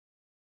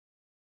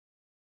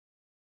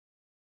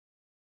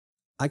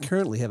I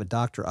currently have a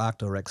Dr.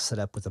 Octorek set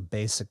up with a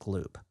basic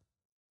loop.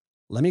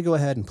 Let me go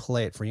ahead and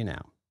play it for you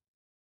now.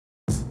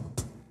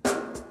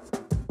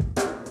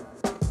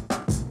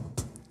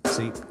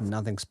 See,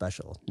 nothing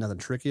special, nothing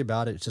tricky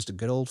about it. It's just a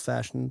good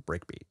old-fashioned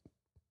breakbeat.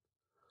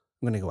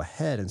 I'm going to go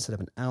ahead and set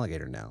up an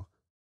alligator now.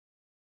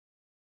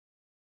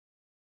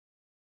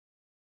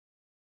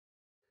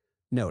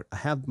 Note, I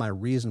have my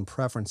reason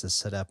preferences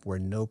set up where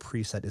no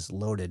preset is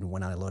loaded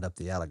when I load up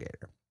the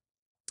alligator.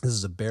 This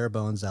is a bare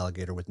bones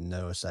alligator with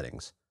no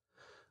settings.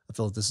 I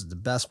feel that this is the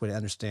best way to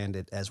understand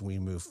it as we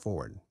move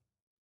forward.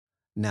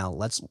 Now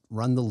let's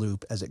run the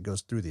loop as it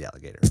goes through the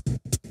alligator.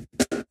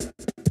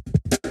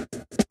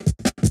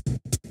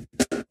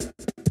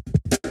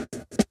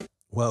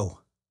 Whoa,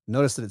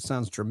 notice that it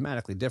sounds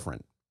dramatically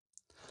different.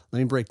 Let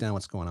me break down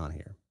what's going on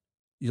here.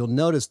 You'll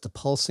notice the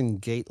pulsing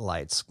gate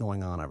lights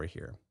going on over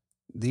here.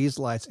 These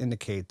lights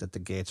indicate that the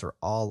gates are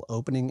all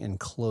opening and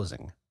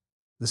closing.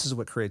 This is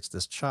what creates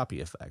this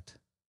choppy effect.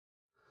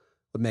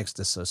 What makes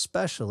this so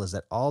special is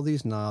that all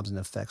these knobs and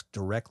effects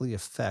directly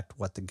affect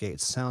what the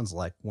gate sounds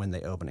like when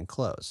they open and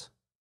close.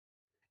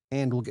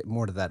 And we'll get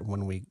more to that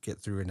when we get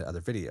through into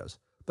other videos.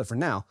 But for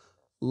now,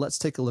 let's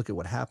take a look at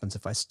what happens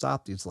if I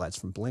stop these lights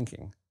from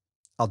blinking.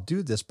 I'll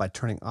do this by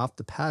turning off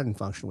the pattern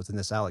function within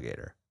this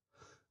alligator.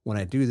 When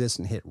I do this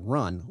and hit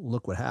run,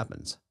 look what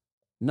happens.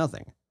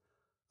 Nothing.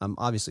 I'm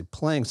obviously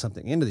playing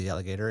something into the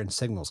alligator and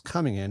signals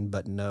coming in,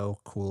 but no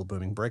cool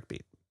booming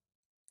breakbeat.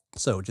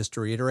 So just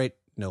to reiterate,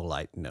 no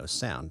light, no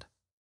sound.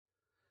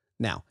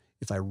 Now,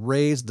 if I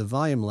raise the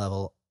volume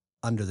level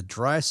under the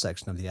dry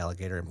section of the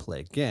alligator and play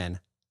again,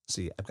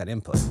 see, I've got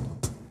input.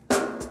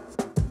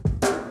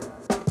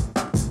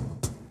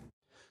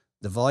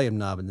 The volume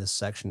knob in this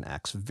section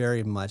acts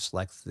very much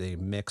like the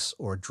mix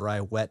or dry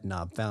wet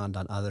knob found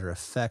on other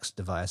effects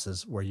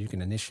devices where you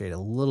can initiate a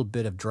little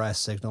bit of dry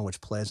signal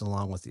which plays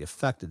along with the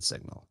affected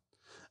signal.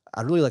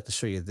 I'd really like to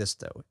show you this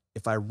though.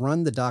 If I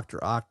run the Dr.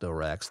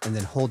 Octorek and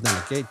then hold down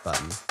the gate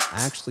button,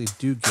 I actually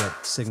do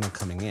get signal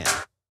coming in.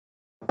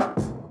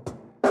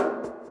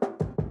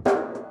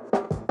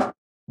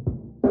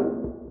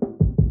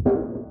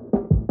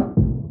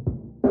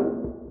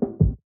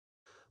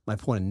 My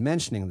point in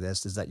mentioning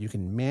this is that you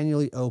can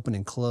manually open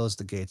and close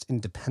the gates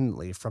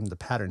independently from the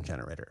pattern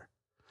generator.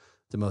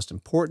 The most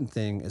important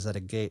thing is that a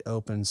gate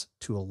opens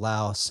to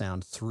allow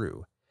sound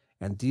through,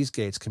 and these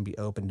gates can be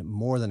opened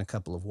more than a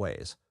couple of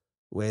ways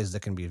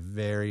that can be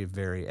very,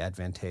 very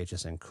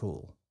advantageous and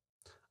cool.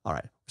 All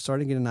right, we're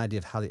starting to get an idea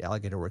of how the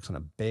alligator works on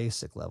a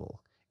basic level.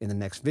 In the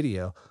next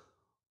video,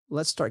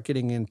 let's start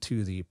getting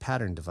into the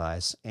pattern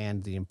device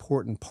and the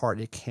important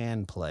part it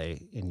can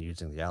play in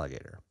using the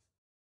alligator.